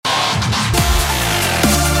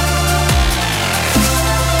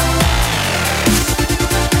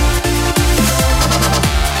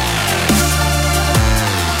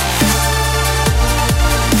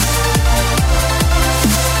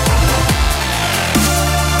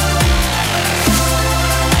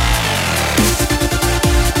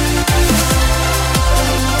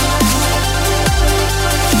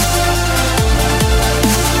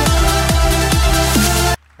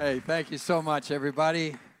Thank you so much,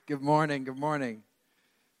 everybody. Good morning, good morning.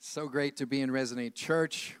 So great to be in Resonate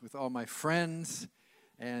Church with all my friends.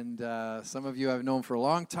 And some of you I've known for a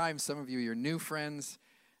long time. Some of you, you're new friends.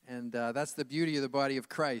 And that's the beauty of the body of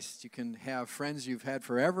Christ. You can have friends you've had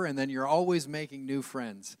forever, and then you're always making new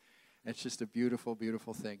friends. It's just a beautiful,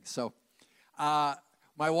 beautiful thing. So my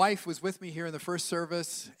wife was with me here in the first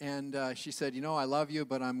service, and she said, you know, I love you,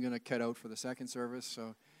 but I'm going to cut out for the second service.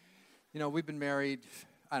 So, you know, we've been married,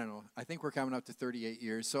 I don't know, I think we're coming up to 38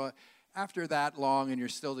 years. So after that long and you're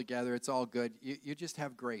still together, it's all good. You just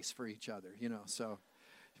have grace for each other, you know. So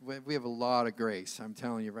we have a lot of grace, I'm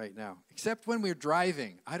telling you right now. Except when we're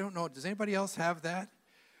driving. I don't know, does anybody else have that?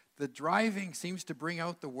 The driving seems to bring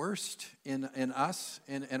out the worst in us,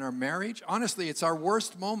 in our marriage. Honestly, it's our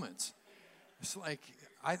worst moments. It's like,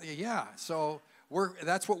 so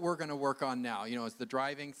that's what we're going to work on now. You know, it's the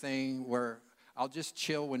driving thing where I'll just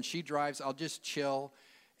chill. When she drives, I'll just chill.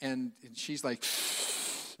 And she's like,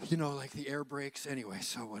 you know, like the air brakes. Anyway,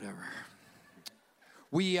 so whatever.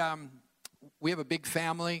 We have a big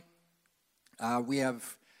family. We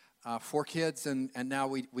have 4 kids, and now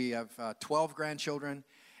we have 12 grandchildren.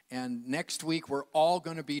 And next week, we're all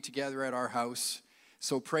going to be together at our house.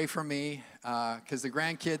 So pray for me, because the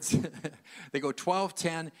grandkids, they go 12,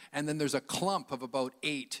 10, and then there's a clump of about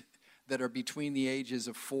 8 that are between the ages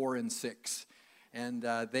of 4 and 6. And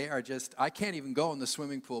they are just, I can't even go in the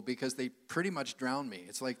swimming pool because they pretty much drown me.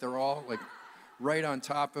 It's like they're all like right on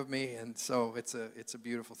top of me, and so it's a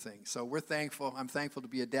beautiful thing. So we're thankful. I'm thankful to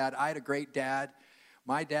be a dad. I had a great dad.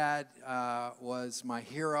 My dad was my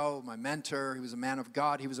hero, my mentor. He was a man of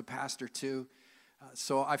God. He was a pastor too.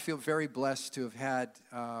 So I feel very blessed to have had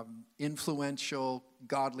influential,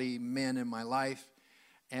 godly men in my life.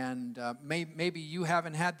 And maybe you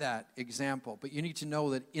haven't had that example, but you need to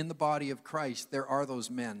know that in the body of Christ, there are those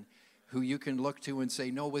men who you can look to and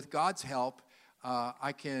say, no, with God's help,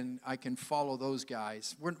 I can follow those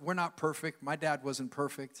guys. We're not perfect. My dad wasn't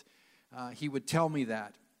perfect. He would tell me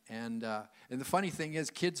that. And the funny thing is,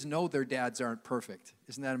 kids know their dads aren't perfect.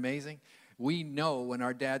 Isn't that amazing? We know when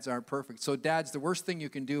our dads aren't perfect. So dads, the worst thing you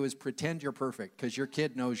can do is pretend you're perfect because your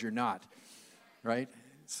kid knows you're not, right?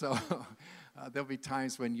 So there'll be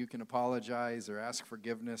times when you can apologize or ask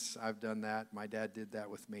forgiveness. I've done that. My dad did that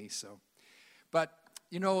with me. So, but,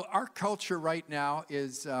 you know, our culture right now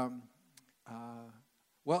is,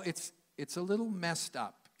 it's a little messed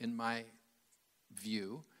up in my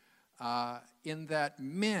view, in that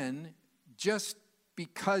men, just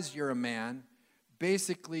because you're a man,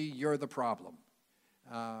 basically you're the problem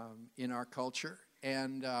in our culture.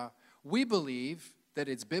 And we believe that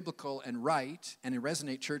it's biblical and right, and in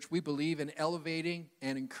Resonate Church, we believe in elevating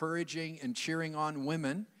and encouraging and cheering on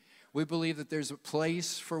women. We believe that there's a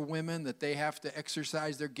place for women, that they have to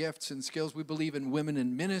exercise their gifts and skills. We believe in women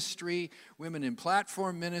in ministry, women in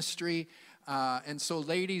platform ministry. And so,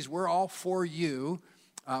 ladies, we're all for you.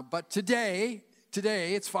 But today,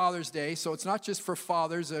 it's Father's Day, so it's not just for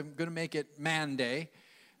fathers. I'm going to make it Man Day.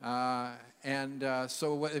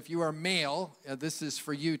 So if you are male, this is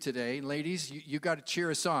for you today. Ladies, you got to cheer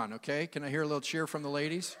us on, okay? Can I hear a little cheer from the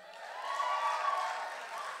ladies?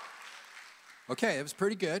 Okay, it was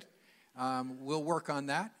pretty good. We'll work on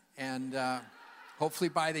that, and hopefully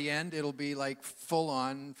by the end, it'll be like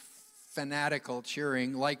full-on fanatical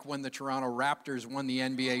cheering, like when the Toronto Raptors won the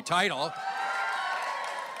NBA title.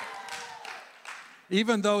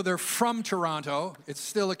 Even though they're from Toronto, it's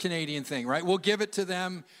still a Canadian thing, right? We'll give it to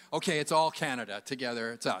them. Okay, it's all Canada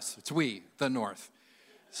together. It's us. It's we, the North.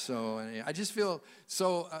 So I just feel,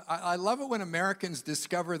 I love it when Americans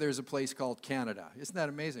discover there's a place called Canada. Isn't that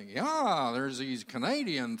amazing? Yeah, there's these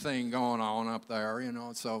Canadian thing going on up there, you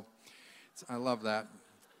know, so I love that.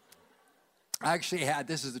 I actually had,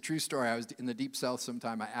 this is a true story, I was in the Deep South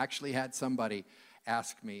sometime. I actually had somebody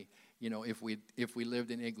ask me, you know, if we lived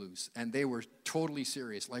in igloos, and they were totally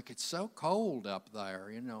serious. Like, it's so cold up there,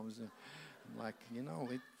 you know. Like, you know,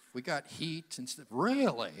 we got heat and stuff.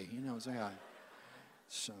 Really, you know.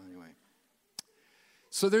 So anyway,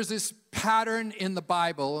 so there's this pattern in the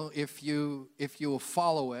Bible, if you will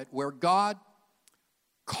follow it, where God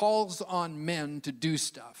calls on men to do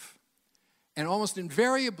stuff, and almost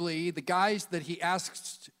invariably, the guys that He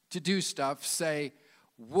asks to do stuff say,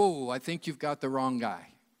 "Whoa, I think you've got the wrong guy."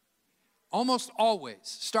 Almost always.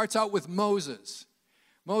 Starts out with Moses.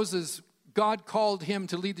 Moses, God called him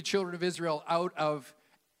to lead the children of Israel out of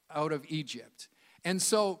Egypt. And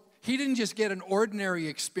so he didn't just get an ordinary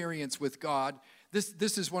experience with God.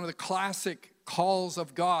 This is one of the classic calls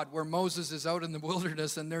of God where Moses is out in the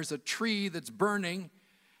wilderness and there's a tree that's burning,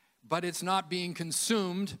 but it's not being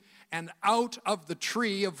consumed. and out of the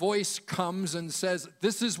tree a voice comes and says,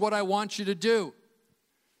 "This is what I want you to do."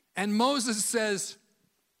 And Moses says,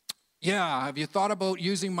 "Yeah, have you thought about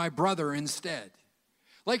using my brother instead?"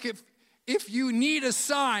 Like if you need a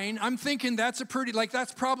sign, I'm thinking that's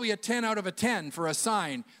probably a 10 out of a 10 for a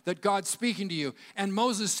sign that God's speaking to you. And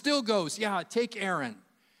Moses still goes, "Yeah, take Aaron."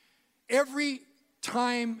 Every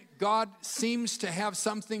time God seems to have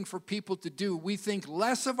something for people to do, we think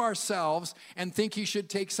less of ourselves and think he should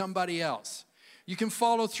take somebody else. You can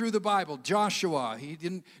follow through the Bible. Joshua, he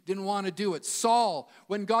didn't want to do it. Saul,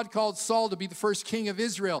 when God called Saul to be the first king of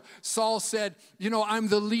Israel, Saul said, "I'm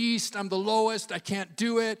the least, I'm the lowest, I can't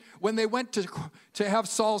do it." When they went to have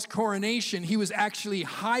Saul's coronation, he was actually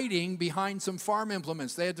hiding behind some farm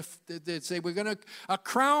implements. They'd say, "We're going to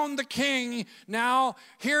crown the king now.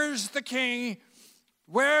 Here's the king.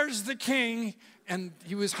 Where's the king?" And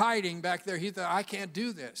he was hiding back there. He thought, "I can't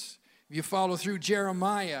do this." If you follow through,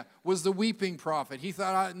 Jeremiah was the weeping prophet. He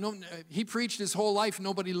thought, he preached his whole life.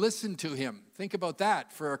 Nobody listened to him. Think about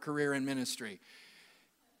that for a career in ministry.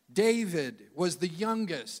 David was the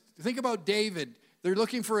youngest. Think about David. They're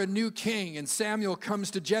looking for a new king, and Samuel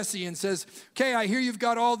comes to Jesse and says, "Okay, I hear you've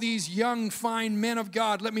got all these young, fine men of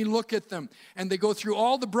God. Let me look at them." And they go through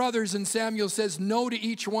all the brothers, and Samuel says no to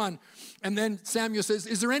each one. And then Samuel says,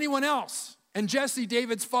 "Is there anyone else?" And Jesse,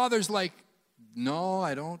 David's father's like, "No,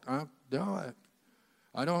 I don't.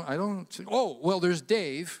 I don't. Oh, well, there's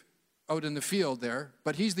Dave out in the field there,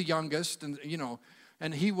 but he's the youngest, and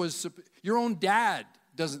and he was, your own dad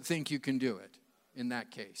doesn't think you can do it in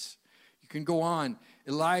that case." You can go on.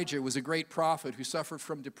 Elijah was a great prophet who suffered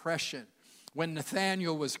from depression. When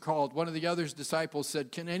Nathanael was called, one of the other disciples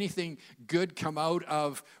said, "Can anything good come out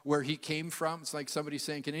of where he came from?" It's like somebody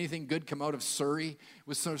saying, "Can anything good come out of Surrey?" It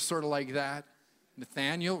was sort of like that.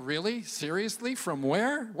 Nathanael, really? Seriously? From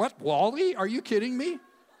where? What, Wally? Are you kidding me?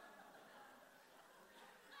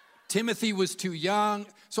 Timothy was too young.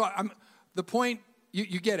 So the point,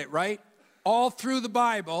 you get it, right? All through the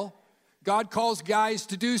Bible, God calls guys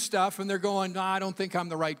to do stuff, and they're going, "No, I don't think I'm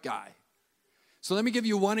the right guy." So let me give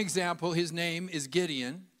you one example. His name is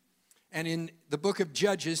Gideon. And in the book of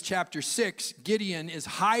Judges, chapter 6, Gideon is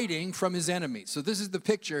hiding from his enemies. So this is the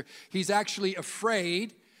picture. He's actually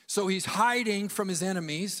afraid. So he's hiding from his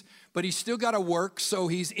enemies, but he's still got to work. So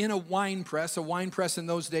he's in a wine press. A wine press in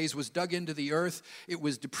those days was dug into the earth. It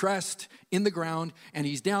was depressed in the ground, and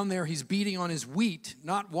he's down there. He's beating on his wheat,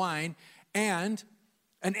 not wine, and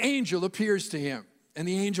an angel appears to him. And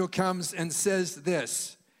the angel comes and says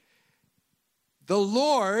this, "The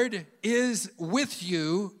Lord is with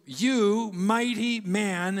you, you mighty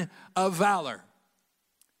man of valor."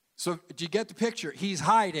 So do you get the picture? He's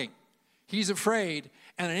hiding. He's afraid.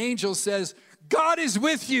 And an angel says, "God is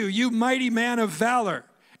with you, you mighty man of valor."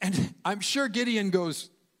 And I'm sure Gideon goes,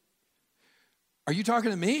 "Are you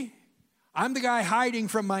talking to me? I'm the guy hiding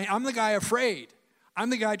I'm the guy afraid. I'm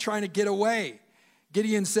the guy trying to get away."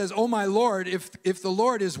 Gideon says, "Oh my Lord, if the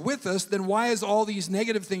Lord is with us, then why has all these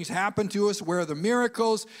negative things happened to us? Where are the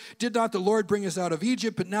miracles? Did not the Lord bring us out of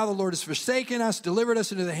Egypt? But now the Lord has forsaken us, delivered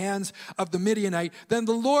us into the hands of the Midianite." Then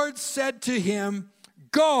the Lord said to him,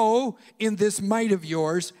 "Go in this might of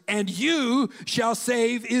yours, and you shall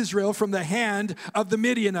save Israel from the hand of the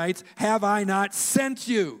Midianites. Have I not sent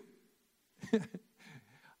you?"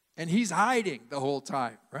 And he's hiding the whole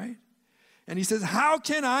time, right? And he says, "How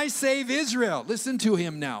can I save Israel?" Listen to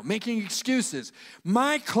him now, making excuses.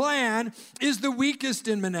 "My clan is the weakest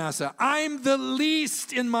in Manasseh. I'm the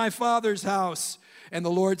least in my father's house." And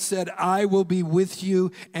the Lord said, "I will be with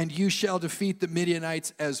you, and you shall defeat the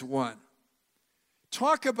Midianites as one."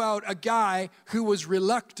 Talk about a guy who was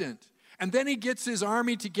reluctant. And then he gets his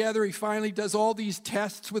army together. He finally does all these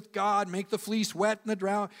tests with God, make the fleece wet and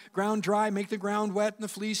the ground dry, make the ground wet and the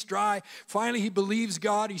fleece dry. Finally, he believes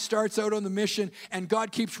God. He starts out on the mission, and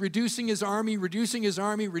God keeps reducing his army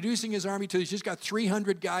till he's just got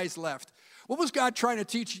 300 guys left. What was God trying to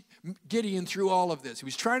teach Gideon through all of this? He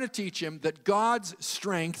was trying to teach him that God's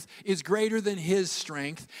strength is greater than his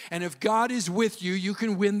strength. And if God is with you, you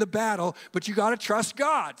can win the battle, but you got to trust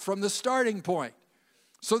God from the starting point.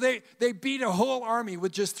 So they beat a whole army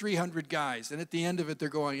with just 300 guys. And at the end of it, they're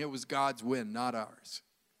going, it was God's win, not ours.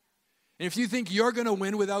 And if you think you're going to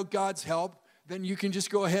win without God's help, then you can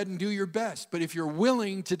just go ahead and do your best. But if you're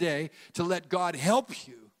willing today to let God help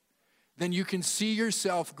you, then you can see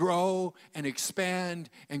yourself grow and expand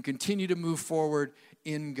and continue to move forward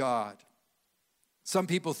in God. Some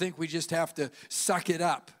people think we just have to suck it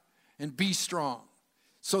up and be strong.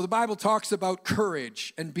 So the Bible talks about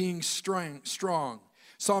courage and being strong.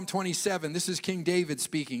 Psalm 27, this is King David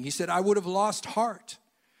speaking. He said, "I would have lost heart.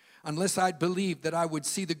 unless I'd believed that I would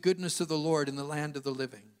see the goodness of the Lord in the land of the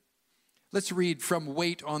living. Let's read from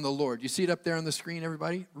Wait on the Lord. You see it up there on the screen,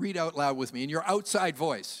 everybody? Read out loud with me in your outside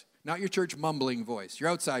voice, not your church mumbling voice, your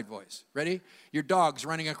outside voice. Ready? Your dog's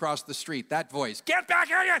running across the street, that voice. Get back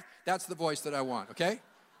here! That's the voice that I want, okay?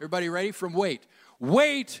 Everybody ready? From Wait.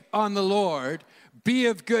 Wait on the Lord, be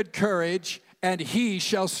of good courage, and he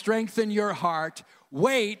shall strengthen your heart.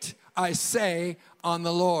 Wait, I say, on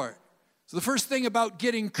the Lord. So the first thing about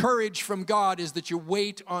getting courage from God is that you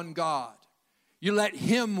wait on God. You let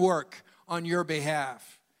him work on your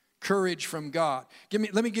behalf. Courage from God.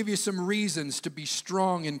 Let me give you some reasons to be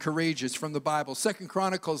strong and courageous from the Bible. 2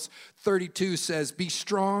 Chronicles 32 says, be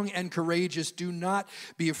strong and courageous. Do not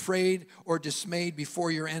be afraid or dismayed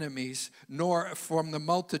before your enemies, nor from the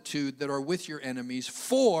multitude that are with your enemies.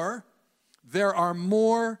 For there are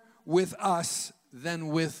more with us than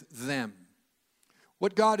with them.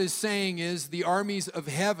 What God is saying is the armies of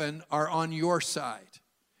heaven are on your side.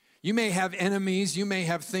 You may have enemies, you may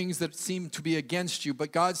have things that seem to be against you,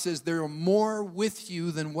 but God says there are more with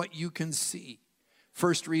you than what you can see.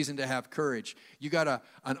 First reason to have courage. You got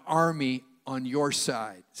an army on your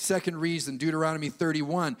side. Second reason, Deuteronomy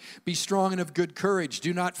 31, be strong and of good courage.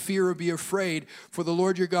 Do not fear or be afraid, for the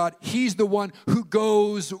Lord your God, he's the one who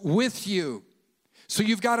goes with you. So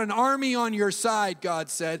you've got an army on your side, God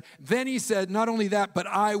said. Then he said, not only that, but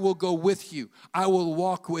I will go with you. I will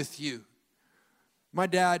walk with you. My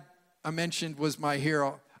dad, I mentioned, was my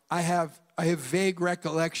hero. I have vague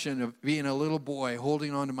recollection of being a little boy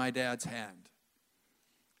holding on to my dad's hand,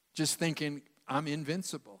 just thinking, I'm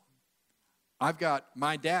invincible. I've got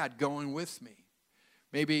my dad going with me.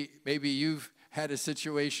 Maybe you've had a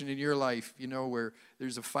situation in your life, where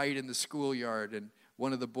there's a fight in the schoolyard and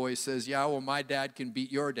one of the boys says, yeah, well, my dad can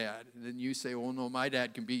beat your dad. And then you say, well, no, my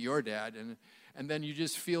dad can beat your dad. And then you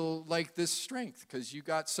just feel like this strength because you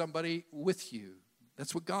got somebody with you.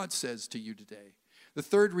 That's what God says to you today. The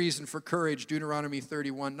third reason for courage, Deuteronomy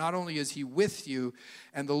 31, not only is he with you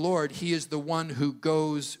and the Lord, he is the one who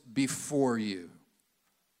goes before you.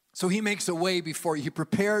 So he makes a way before you. He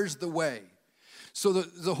prepares the way. So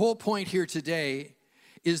the whole point here today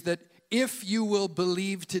is that if you will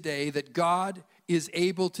believe today that God is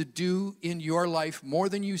able to do in your life more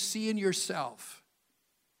than you see in yourself,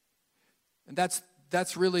 and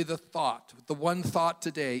that's really the thought. The one thought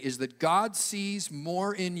today is that God sees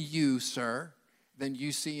more in you, sir, than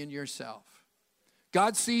you see in yourself.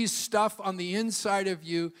 God sees stuff on the inside of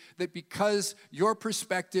you that because your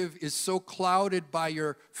perspective is so clouded by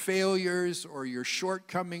your failures or your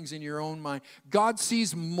shortcomings in your own mind, God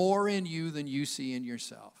sees more in you than you see in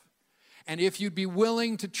yourself. And if you'd be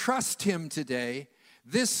willing to trust him today,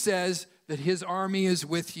 this says that his army is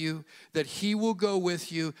with you, that he will go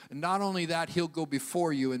with you, and not only that, he'll go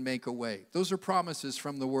before you and make a way. Those are promises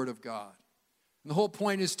from the Word of God. And the whole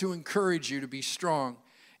point is to encourage you to be strong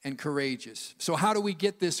and courageous. So how do we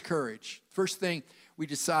get this courage? First thing, we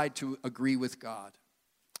decide to agree with God.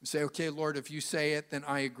 We say, okay, Lord, if you say it, then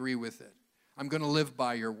I agree with it. I'm going to live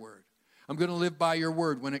by your word. I'm going to live by your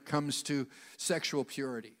word when it comes to sexual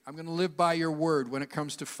purity. I'm going to live by your word when it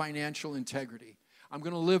comes to financial integrity. I'm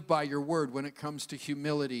going to live by your word when it comes to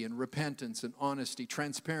humility and repentance and honesty,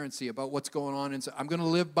 transparency about what's going on inside. I'm going to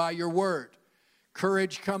live by your word.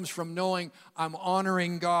 Courage comes from knowing I'm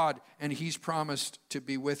honoring God and he's promised to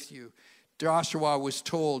be with you. Joshua was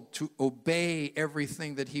told to obey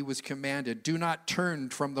everything that he was commanded. Do not turn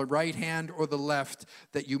from the right hand or the left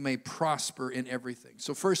that you may prosper in everything.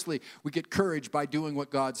 So firstly, we get courage by doing what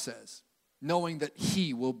God says, knowing that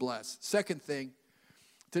he will bless. Second thing,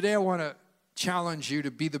 today I want to challenge you to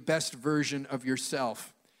be the best version of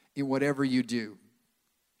yourself in whatever you do.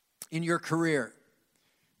 In your career,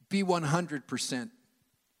 be 100%.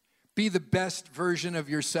 Be the best version of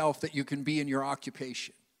yourself that you can be in your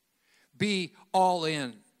occupation. Be all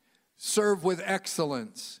in. Serve with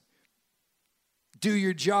excellence. Do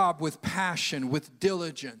your job with passion, with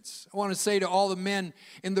diligence. I want to say to all the men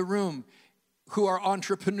in the room who are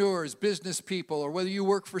entrepreneurs, business people, or whether you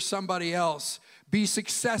work for somebody else, be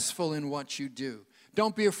successful in what you do.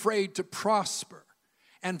 Don't be afraid to prosper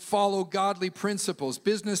and follow godly principles.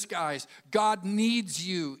 Business guys, God needs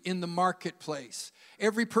you in the marketplace.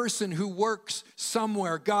 Every person who works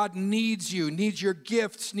somewhere, God needs you, needs your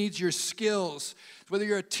gifts, needs your skills. Whether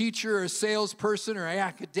you're a teacher or a salesperson or an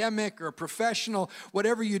academic or a professional,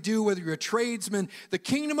 whatever you do, whether you're a tradesman, the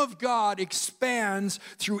kingdom of God expands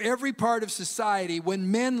through every part of society when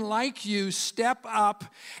men like you step up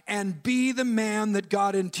and be the man that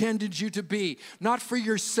God intended you to be. Not for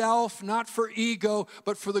yourself, not for ego,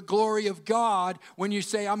 but for the glory of God when you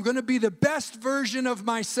say, I'm going to be the best version of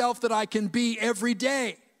myself that I can be every day.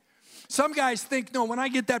 Some guys think, no, when I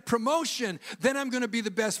get that promotion, then I'm going to be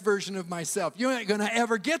the best version of myself. You ain't going to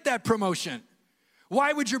ever get that promotion.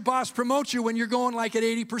 Why would your boss promote you when you're going like at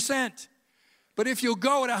 80%? But if you'll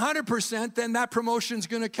go at 100%, then that promotion's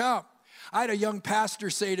going to come. I had a young pastor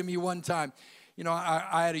say to me one time, you know,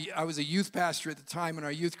 I was a youth pastor at the time, and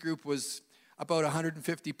our youth group was about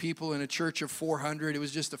 150 people in a church of 400. It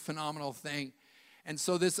was just a phenomenal thing. And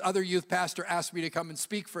so this other youth pastor asked me to come and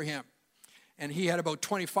speak for him. And he had about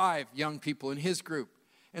 25 young people in his group.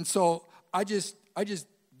 And so I just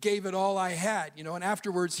gave it all I had, you know. And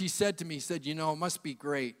afterwards he said to me, he said, you know, it must be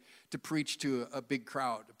great to preach to a big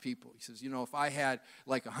crowd of people. He says, you know, if I had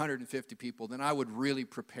like 150 people, then I would really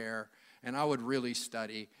prepare, and I would really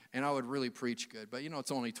study, and I would really preach good. But, you know,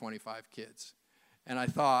 it's only 25 kids. And I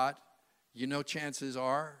thought, you know, chances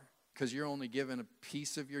are, because you're only given a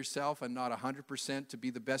piece of yourself and not 100% to be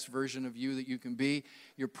the best version of you that you can be,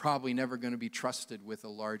 you're probably never going to be trusted with a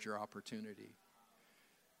larger opportunity.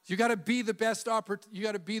 You got to be the best. You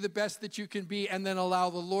got to be the best that you can be, and then allow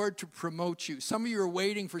the Lord to promote you. Some of you are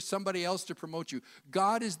waiting for somebody else to promote you.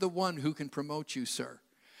 God is the one who can promote you, sir.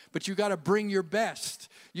 But you got to bring your best.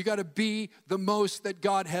 You got to be the most that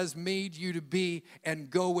God has made you to be, and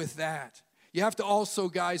go with that. You have to also,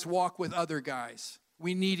 guys, walk with other guys.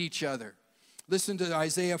 We need each other. Listen to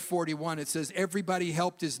Isaiah 41. It says, everybody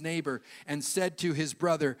helped his neighbor and said to his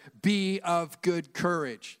brother, be of good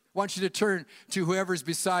courage. I want you to turn to whoever's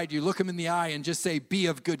beside you, look him in the eye, and just say, be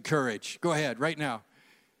of good courage. Go ahead, right now.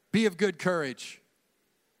 Be of good courage.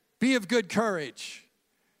 Be of good courage.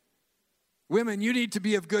 Women, you need to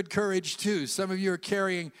be of good courage too. Some of you are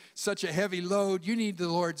carrying such a heavy load. You need the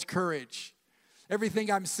Lord's courage.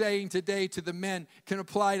 Everything I'm saying today to the men can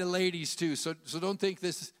apply to ladies too. So don't think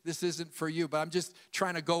this isn't for you, but I'm just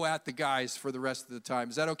trying to go at the guys for the rest of the time.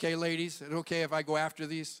 Is that okay, ladies? Is it okay if I go after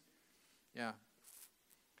these? Yeah.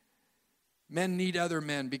 Men need other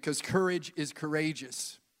men because courage is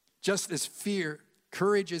courageous. Just as fear,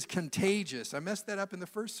 courage is contagious. I messed that up in the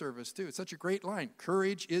first service too. It's such a great line.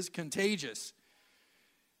 Courage is contagious.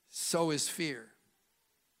 So is fear.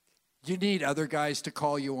 You need other guys to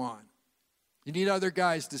call you on. You need other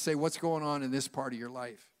guys to say what's going on in this part of your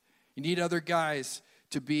life. You need other guys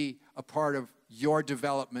to be a part of your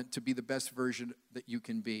development to be the best version that you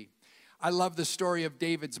can be. I love the story of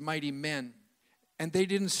David's mighty men, and they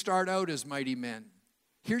didn't start out as mighty men.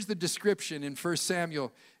 Here's the description in 1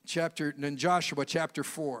 Samuel and Joshua chapter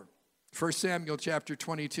 4. 1 Samuel chapter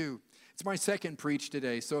 22. It's my second preach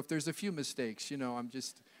today, so if there's a few mistakes, you know,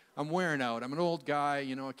 I'm wearing out. I'm an old guy,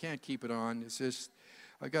 you know, I can't keep it on. It's just,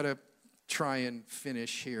 I got to try and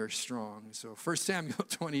finish here strong. So 1 Samuel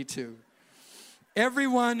 22.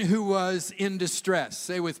 Everyone who was in distress.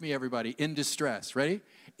 Say with me, everybody. In distress. Ready?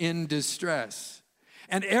 In distress.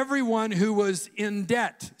 And everyone who was in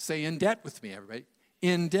debt. Say in debt with me, everybody.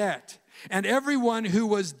 In debt. And everyone who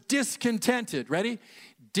was discontented. Ready?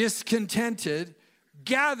 Discontented.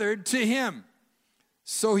 Gathered to him.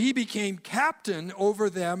 So he became captain over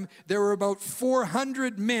them. There were about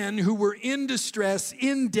 400 men who were in distress,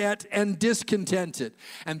 in debt, and discontented.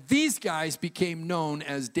 And these guys became known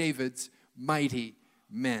as David's mighty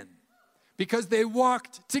men because they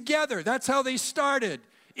walked together. That's how they started.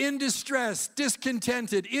 In distress,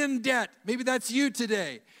 discontented, in debt. Maybe that's you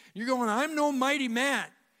today. You're going, I'm no mighty man.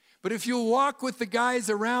 But if you'll walk with the guys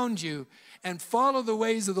around you and follow the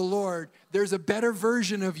ways of the Lord, there's a better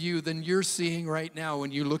version of you than you're seeing right now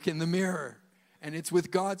when you look in the mirror. And it's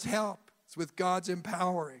with God's help. It's with God's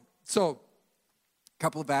empowering. So, a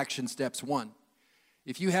couple of action steps. One,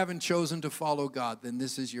 if you haven't chosen to follow God, then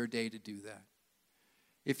this is your day to do that.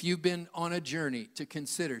 If you've been on a journey to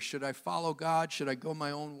consider, should I follow God? Should I go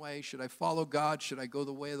my own way? Should I follow God? Should I go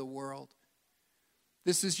the way of the world?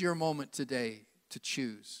 This is your moment today to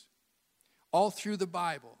choose. All through the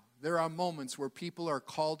Bible, there are moments where people are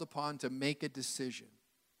called upon to make a decision,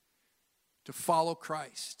 to follow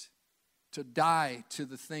Christ, to die to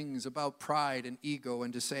the things about pride and ego,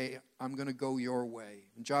 and to say, I'm going to go your way.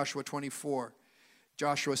 In Joshua 24,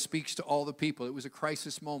 Joshua speaks to all the people. It was a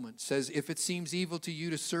crisis moment. Says, if it seems evil to you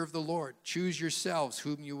to serve the Lord, choose yourselves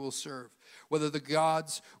whom you will serve, whether the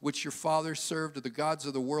gods which your fathers served or the gods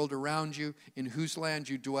of the world around you, in whose land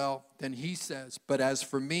you dwell. Then he says, but as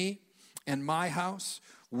for me and my house,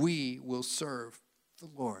 we will serve the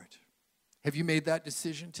Lord. Have you made that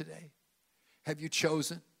decision today? Have you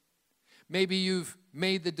chosen? Maybe you've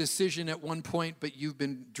made the decision at one point, but you've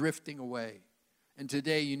been drifting away. And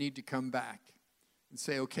today you need to come back and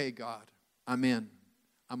say, okay, God, I'm in.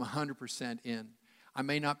 I'm 100% in. I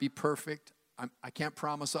may not be perfect. I can't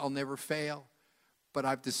promise I'll never fail, but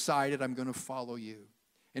I've decided I'm going to follow you.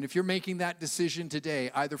 And if you're making that decision today,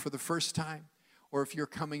 either for the first time or if you're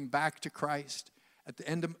coming back to Christ, at the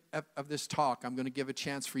end of this talk, I'm going to give a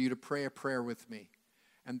chance for you to pray a prayer with me.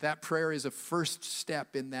 And that prayer is a first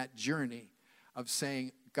step in that journey of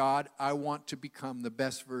saying, God, I want to become the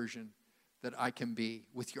best version that I can be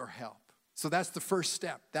with your help. So that's the first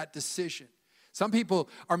step, that decision. Some people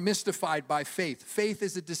are mystified by faith. Faith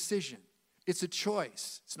is a decision. It's a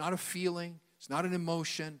choice. It's not a feeling. It's not an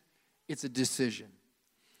emotion. It's a decision.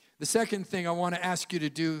 The second thing I want to ask you to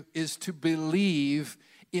do is to believe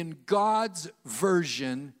in God's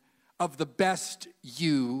version of the best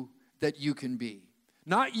you that you can be.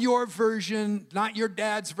 Not your version, not your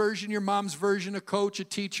dad's version, your mom's version, a coach, a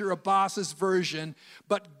teacher, a boss's version,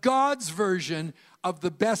 but God's version of the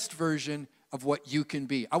best version of what you can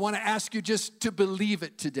be. I want to ask you just to believe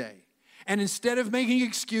it today. And instead of making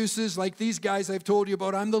excuses like these guys I've told you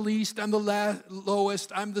about, I'm the least, I'm the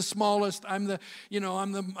lowest, I'm the smallest, I'm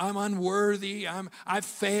unworthy, I've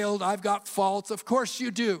failed, I've got faults. Of course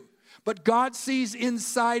you do. But God sees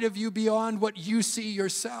inside of you beyond what you see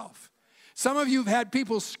yourself. Some of you have had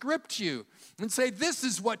people script you and say, this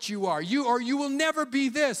is what you are. You will never be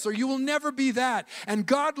this, or you will never be that. And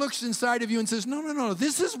God looks inside of you and says, no,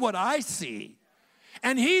 this is what I see.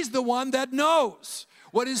 And he's the one that knows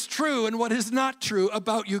what is true and what is not true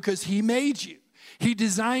about you because he made you. He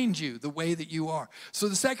designed you the way that you are. So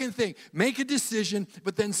the second thing, make a decision.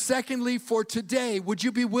 But then secondly, for today, would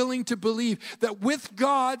you be willing to believe that with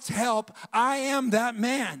God's help, I am that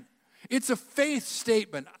man? It's a faith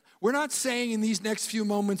statement. We're not saying in these next few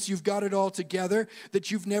moments you've got it all together,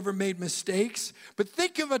 that you've never made mistakes. But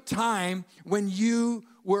think of a time when you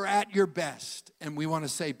were at your best. And we want to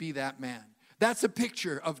say, be that man. That's a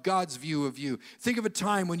picture of God's view of you. Think of a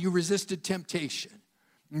time when you resisted temptation.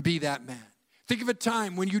 And be that man. Think of a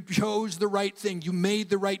time when you chose the right thing, you made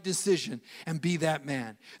the right decision, and be that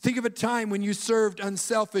man. Think of a time when you served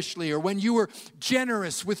unselfishly, or when you were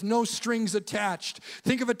generous with no strings attached.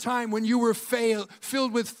 Think of a time when you were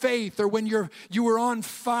filled with faith, or when you were on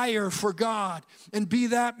fire for God, and be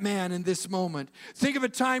that man in this moment. Think of a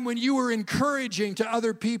time when you were encouraging to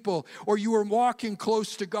other people, or you were walking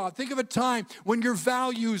close to God. Think of a time when your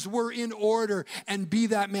values were in order, and be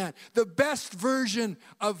that man. The best version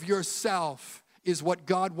of yourself is what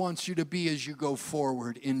God wants you to be as you go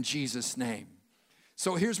forward in Jesus' name.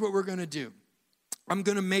 So here's what we're going to do. I'm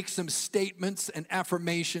going to make some statements and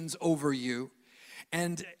affirmations over you.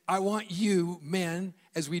 And I want you, men,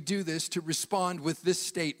 as we do this, to respond with this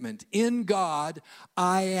statement. In God,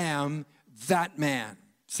 I am that man.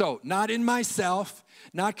 So not in myself,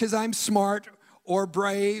 not because I'm smart or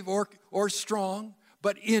brave or strong,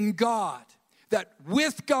 but in God. That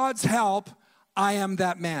with God's help, I am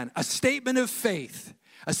that man. A statement of faith,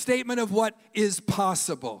 a statement of what is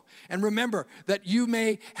possible. And remember that you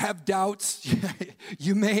may have doubts,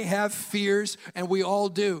 you may have fears, and we all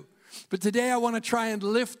do. But today I want to try and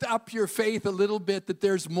lift up your faith a little bit that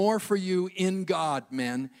there's more for you in God,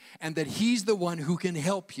 men, and that he's the one who can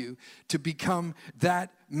help you to become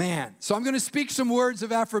that man. So I'm going to speak some words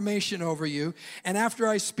of affirmation over you. And after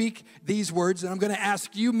I speak these words, I'm going to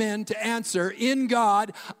ask you men to answer, in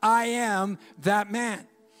God, I am that man.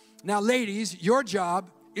 Now, ladies, your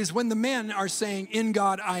job is when the men are saying, in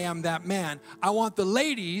God, I am that man, I want the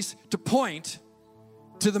ladies to point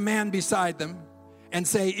to the man beside them and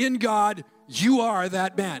say, in God, you are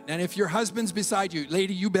that man. And if your husband's beside you,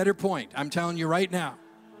 lady, you better point. I'm telling you right now.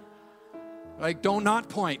 Like, don't not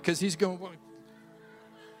point, because he's going,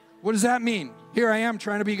 what does that mean? Here I am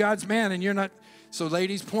trying to be God's man, and you're not. So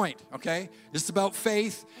ladies, point, okay? This is about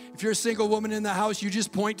faith. If you're a single woman in the house, you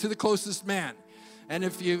just point to the closest man. And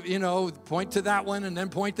if you point to that one and then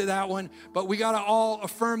point to that one. But we got to all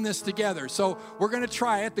affirm this together. So we're going to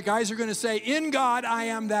try it. The guys are going to say, in God, I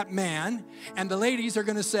am that man. And the ladies are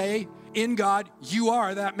going to say, in God, you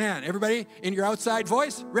are that man. Everybody in your outside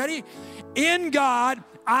voice, ready? In God,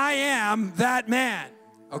 I am that man.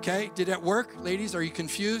 Okay, did that work? Ladies, are you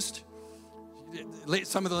confused?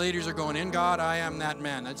 Some of the ladies are going, in God, I am that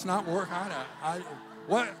man. That's not work.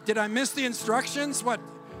 What? Did I miss the instructions? What?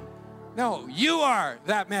 No, you are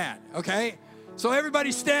that man, okay? So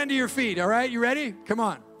everybody stand to your feet, all right? You ready? Come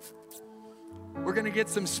on. We're going to get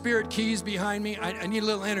some spirit keys behind me. I need a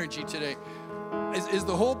little energy today. Is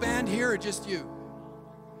the whole band here or just you?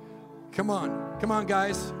 Come on,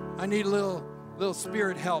 guys. I need a little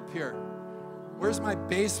spirit help here. Where's my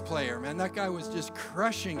bass player, man? That guy was just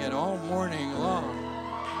crushing it all morning long.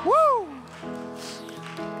 Woo!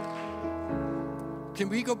 Can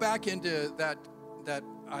we go back into that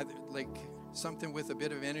like something with a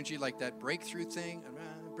bit of energy, like that breakthrough thing?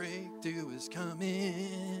 Breakthrough is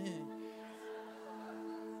coming.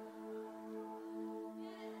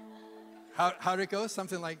 How'd it go?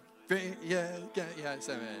 Something like, yeah. All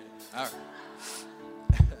right.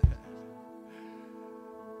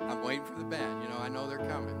 I'm waiting for the band. You know, I know they're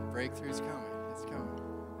coming. Breakthrough's coming. It's coming.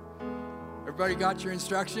 Everybody got your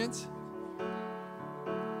instructions?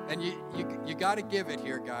 And you got to give it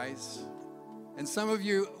here, guys. And some of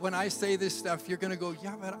you, when I say this stuff, you're going to go,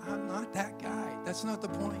 yeah, but I'm not that guy. That's not the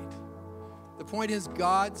point. The point is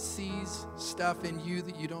God sees stuff in you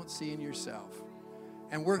that you don't see in yourself.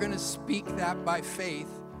 And we're going to speak that by faith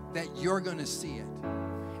that you're going to see it.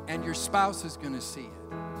 And your spouse is going to see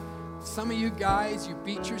it. Some of you guys, you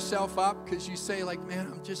beat yourself up because you say like,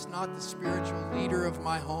 man, I'm just not the spiritual leader of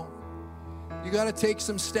my home. You got to take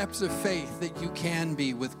some steps of faith that you can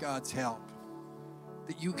be with God's help.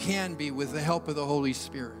 That you can be with the help of the Holy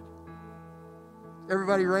Spirit.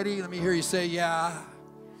 Everybody ready? Let me hear you say, yeah.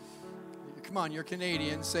 Come on, you're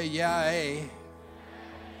Canadian. Say, yeah, hey.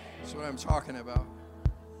 That's what I'm talking about.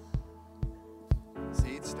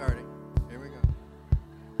 See, it's starting. Here we go.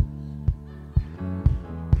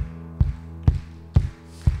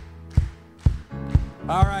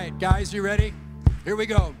 All right, guys, you ready? Here we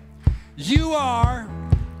go. You are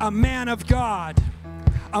a man of God,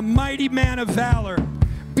 a mighty man of valor.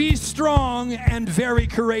 Be strong and very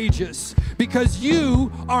courageous, because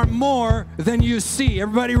you are more than you see.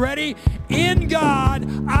 Everybody ready? In God,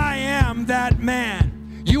 I am that man.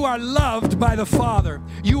 You are loved by the Father.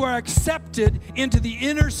 You are accepted into the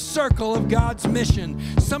inner circle of God's mission.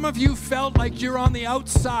 Some of you felt like you're on the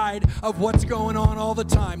outside of what's going on all the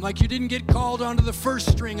time, like you didn't get called onto the first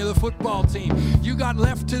string of the football team. You got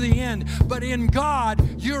left to the end. But in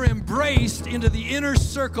God, you're embraced into the inner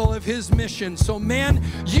circle of His mission. So, man,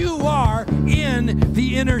 you are in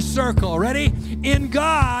the inner circle. Ready? In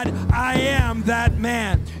God, I am that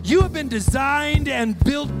man. You have been designed and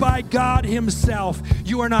built by God Himself.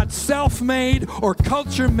 You are not self-made or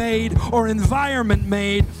culture-made or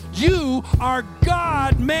environment-made. You are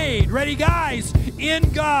God-made. Ready, guys?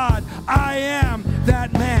 In God, I am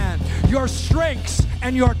that man. Your strengths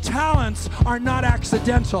and your talents are not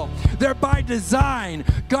accidental. They're by design.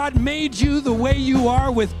 God made you the way you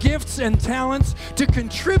are with gifts and talents to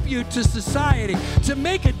contribute to society, to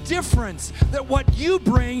make a difference, that what you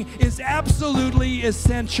bring is absolutely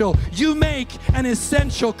essential. You make an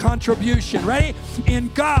essential contribution. Ready? In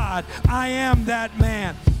God, I am that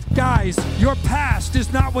man. Guys, your past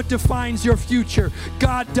is not what defines your future.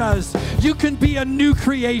 God does. You can be a new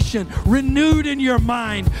creation, renewed in your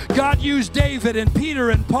mind. God used David and Peter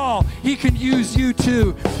and Paul. He can use you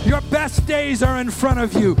too. Your best days are in front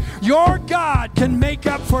of you. Your God can make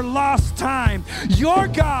up for lost time. Your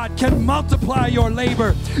God can multiply your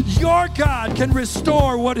labor. Your God can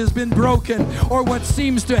restore what has been broken or what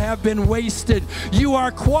seems to have been wasted. You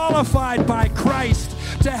are qualified by Christ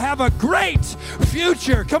to have a great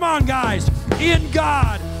future. Come on, guys. In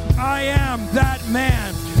God, I am that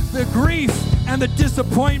man. The grief and the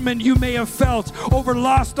disappointment you may have felt over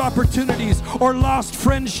lost opportunities or lost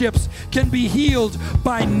friendships can be healed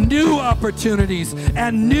by new opportunities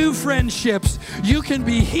and new friendships. You can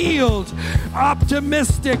be healed,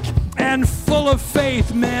 optimistic, and full of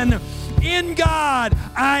faith, men. In God,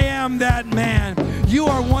 I am that man. You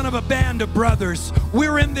are one of a band of brothers.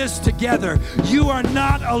 We're in this together. You are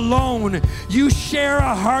not alone. You share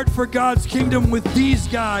a heart for God's kingdom with these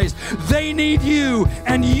guys. They need you,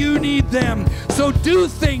 and you need them. So do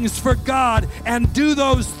things for God and do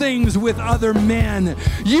those things with other men.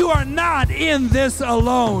 You are not in this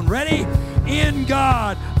alone. Ready? In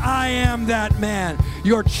God, I am that man.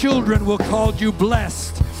 Your children will call you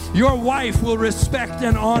blessed. Your wife will respect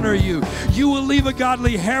and honor you. You will leave a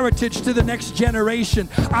godly heritage to the next generation,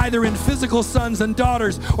 either in physical sons and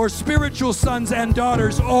daughters or spiritual sons and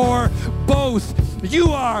daughters, or both.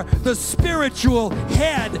 You are the spiritual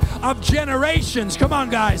head of generations. Come on,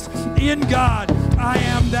 guys. In God, I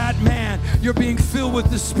am that man. You're being filled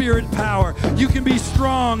with the Spirit power. You can be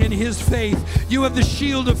strong in His faith. You have the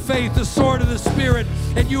shield of faith, the sword of the Spirit,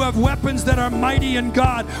 and you have weapons that are mighty in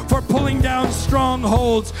God for pulling down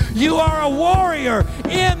strongholds. You are a warrior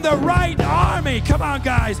in the right army. Come on,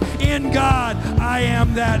 guys. In God, I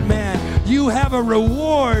am that man. You have a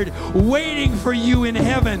reward waiting for you in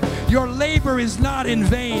heaven. Your labor is not in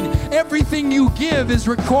vain. Everything you give is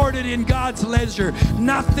recorded in God's ledger.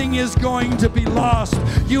 Nothing is going to be lost.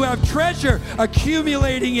 You have treasure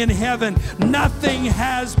accumulating in heaven. Nothing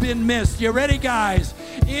has been missed. You ready, guys?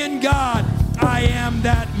 In God, I am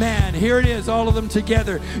that man. Here it is, all of them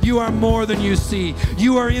together. You are more than you see.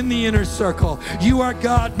 You are in the inner circle. You are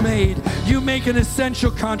God-made. You make an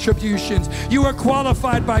essential contributions. You are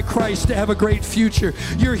qualified by Christ to have a great future.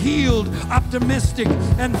 You're healed, optimistic,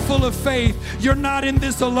 and full of faith. You're not in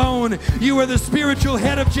this alone. You are the spiritual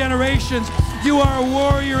head of generations. You are a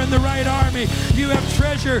warrior in the right army. You have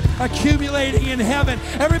treasure accumulating in heaven.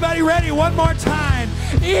 Everybody ready? One more time.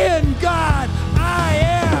 In God, I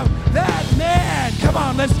am that man. Come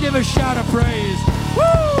on, let's give a shout of praise.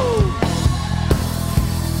 Woo!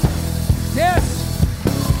 Yes.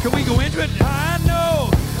 Can we go into it? I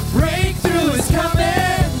know. Breakthrough is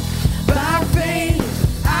coming. By faith,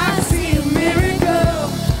 I see a miracle.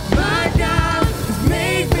 My God has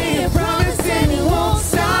made me a promise and He won't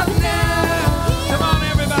stop now. Come on,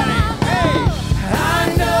 everybody. Hey,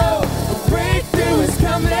 I know a breakthrough is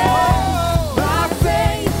coming. By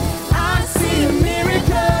faith, I see a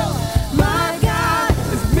miracle. My God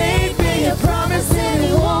has made me a promise and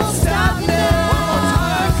He won't stop now.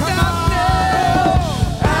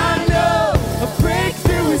 I know a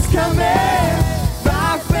breakthrough is coming.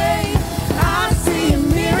 By faith, I see a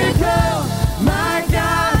miracle. My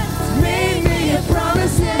God has made me a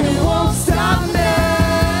promise and He won't stop now.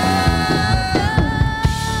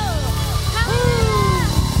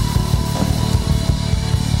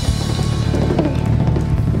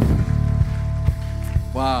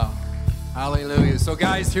 Wow. Hallelujah. So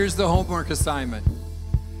guys, here's the homework assignment.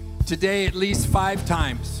 Today, at least 5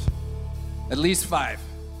 times. At least 5.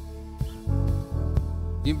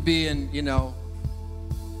 You be in,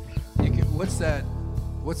 what's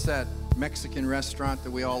that Mexican restaurant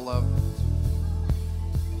that we all love?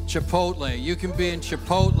 Chipotle. You can be in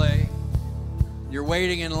Chipotle. You're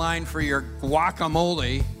waiting in line for your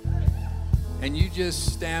guacamole, and you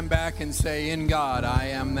just stand back and say, in God, I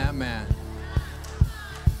am that man.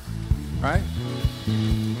 Right?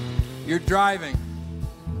 You're driving,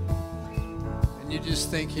 and you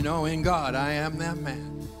just think, in God, I am that man.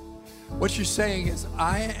 What you're saying is,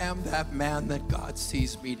 I am that man that God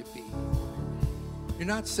sees me to be. You're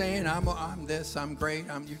not saying, I'm this, I'm great.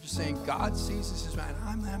 You're just saying, God sees us as man.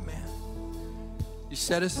 I'm that man. You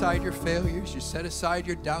set aside your failures, you set aside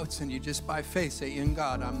your doubts, and you just by faith say, in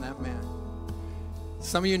God, I'm that man.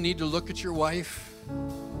 Some of you need to look at your wife,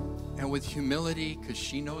 and with humility, because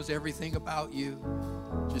she knows everything about you,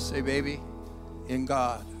 just say, baby, in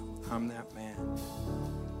God, I'm that man.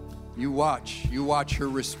 You watch her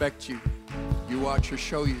respect you. You watch her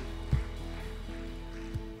show you.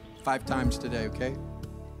 5 times today, okay?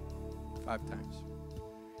 5 times.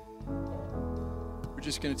 We're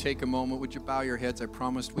just going to take a moment. Would you bow your heads? I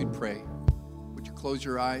promised we'd pray. Would you close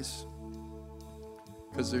your eyes?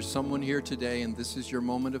 Because there's someone here today, and this is your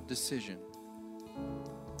moment of decision.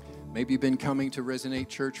 Maybe you've been coming to Resonate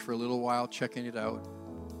Church for a little while, checking it out,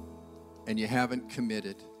 and you haven't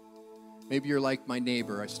committed. Maybe you're like my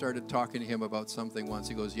neighbor. I started talking to him about something once.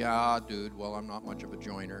 He goes, yeah, dude, well, I'm not much of a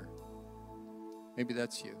joiner. Maybe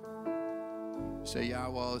that's you. You say, yeah,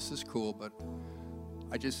 well, this is cool, but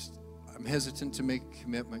I'm hesitant to make a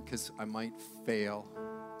commitment because I might fail,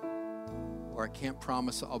 or I can't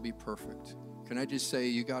promise I'll be perfect. Can I just say,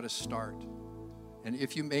 you got to start. And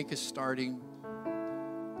if you make a starting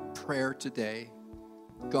prayer today,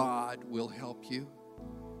 God will help you.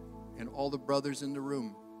 And all the brothers in the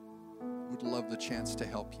room would love the chance to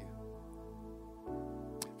help you.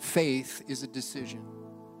 Faith is a decision.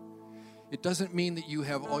 It doesn't mean that you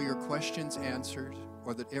have all your questions answered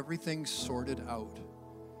or that everything's sorted out.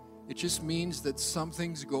 It just means that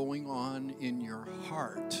something's going on in your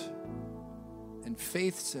heart. And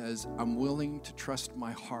faith says, I'm willing to trust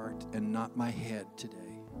my heart and not my head today.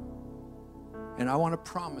 And I want to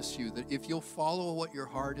promise you that if you'll follow what your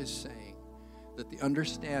heart is saying, that the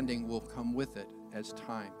understanding will come with it as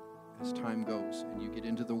time goes, and you get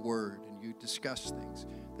into the Word and you discuss things.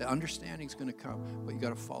 The understanding's going to come, but you got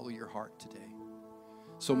to follow your heart today.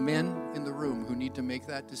 So men in the room who need to make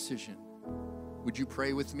that decision, would you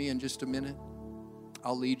pray with me in just a minute?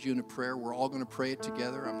 I'll lead you in a prayer. We're all going to pray it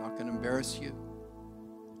together. I'm not going to embarrass you.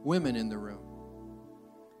 Women in the room,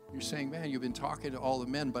 you're saying, man, you've been talking to all the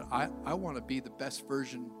men, but I want to be the best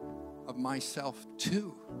version of myself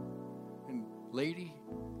too. And lady,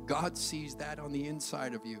 God sees that on the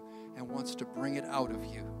inside of you and wants to bring it out of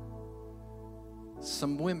you.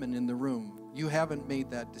 Some women in the room, you haven't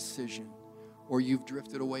made that decision, or you've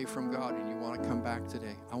drifted away from God and you want to come back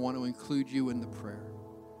today. I want to include you in the prayer.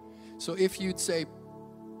 So if you'd say,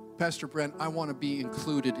 Pastor Brent, I want to be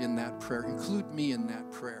included in that prayer. Include me in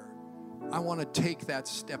that prayer. I want to take that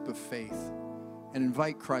step of faith and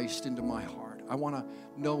invite Christ into my heart. I want to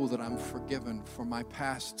know that I'm forgiven for my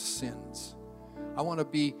past sins. I want to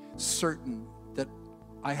be certain that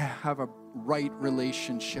I have a right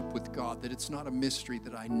relationship with God, that it's not a mystery,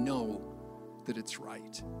 that I know that it's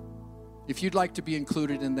right. If you'd like to be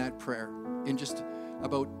included in that prayer, in just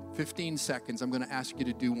about 15 seconds, I'm going to ask you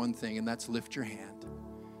to do one thing, and that's lift your hand,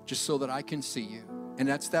 just so that I can see you. And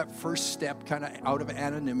that's that first step kind of out of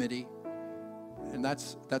anonymity. And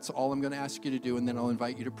that's all I'm going to ask you to do, and then I'll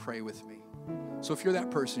invite you to pray with me. So if you're that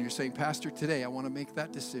person, you're saying, Pastor, today I want to make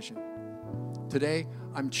that decision. Today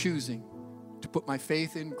I'm choosing to put my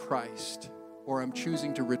faith in Christ, or I'm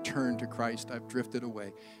choosing to return to Christ. I've drifted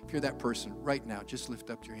away. If you're that person, right now, just lift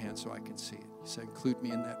up your hand so I can see it. You say, include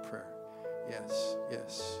me in that prayer. Yes,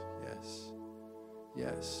 yes, yes,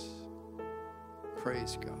 yes.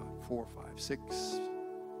 Praise God. 4, 5, 6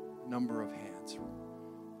 number of hands.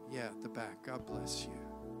 Yeah, at the back. God bless you.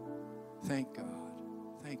 Thank God.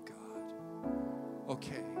 Thank God.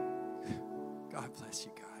 Okay. God bless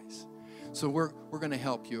you guys. So we're going to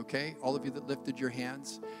help you, okay? All of you that lifted your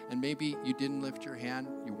hands, and maybe you didn't lift your hand,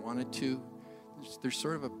 you wanted to. There's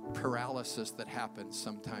sort of a paralysis that happens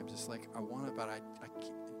sometimes. It's like, I want it, but I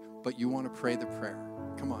can't. But you want to pray the prayer.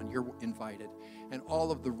 Come on, you're invited. And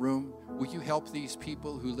all of the room, will you help these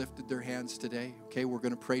people who lifted their hands today? Okay, we're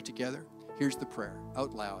going to pray together. Here's the prayer,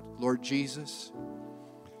 out loud. Lord Jesus,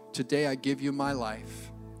 today I give you my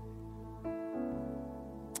life.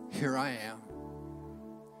 Here I am.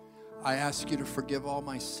 I ask you to forgive all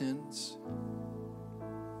my sins.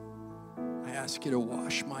 I ask you to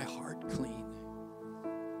wash my heart clean.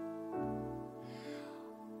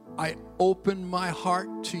 I open my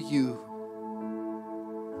heart to you.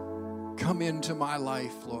 Come into my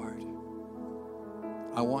life, Lord.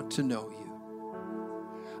 I want to know you.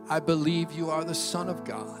 I believe you are the Son of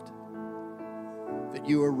God, that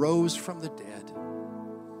you arose from the dead,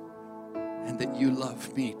 and that you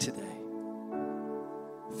love me today.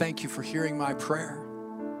 Thank you for hearing my prayer,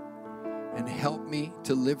 and help me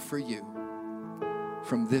to live for you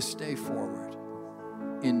from this day forward.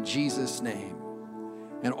 In Jesus' name.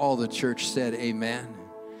 And all the church said amen.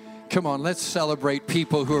 Come on, let's celebrate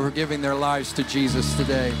people who are giving their lives to Jesus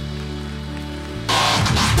today.